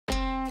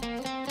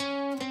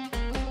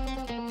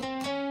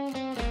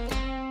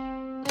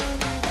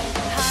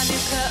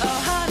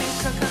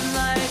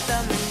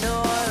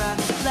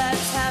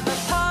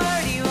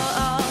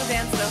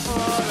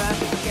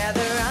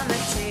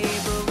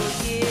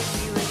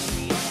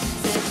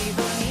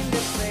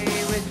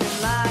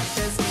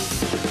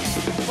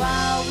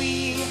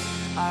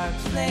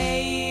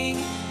playing,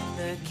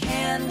 the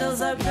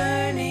candles are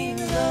burning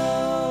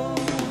low.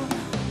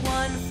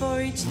 One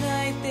for each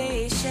night,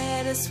 they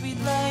shed a sweet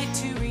light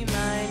to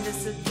remind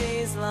us of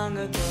days long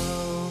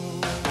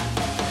ago.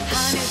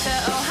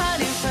 Hanukkah, oh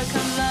Hanukkah,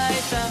 come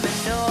light the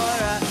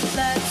menorah.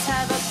 Let's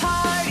have a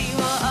party,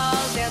 we'll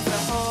all dance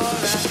the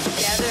hora.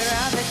 Gather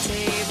around the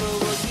table,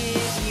 we'll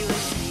give you a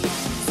treat.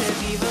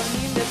 Sevilla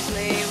mean to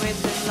play with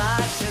and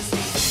lots of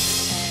sweets.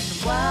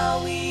 And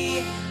while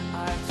we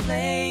are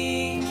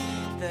playing,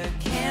 the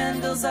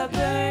candles are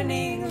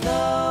burning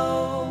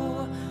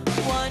low.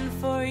 One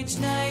for each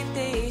night,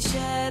 they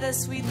shed a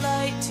sweet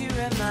light to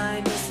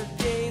remind us of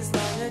days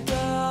long ago.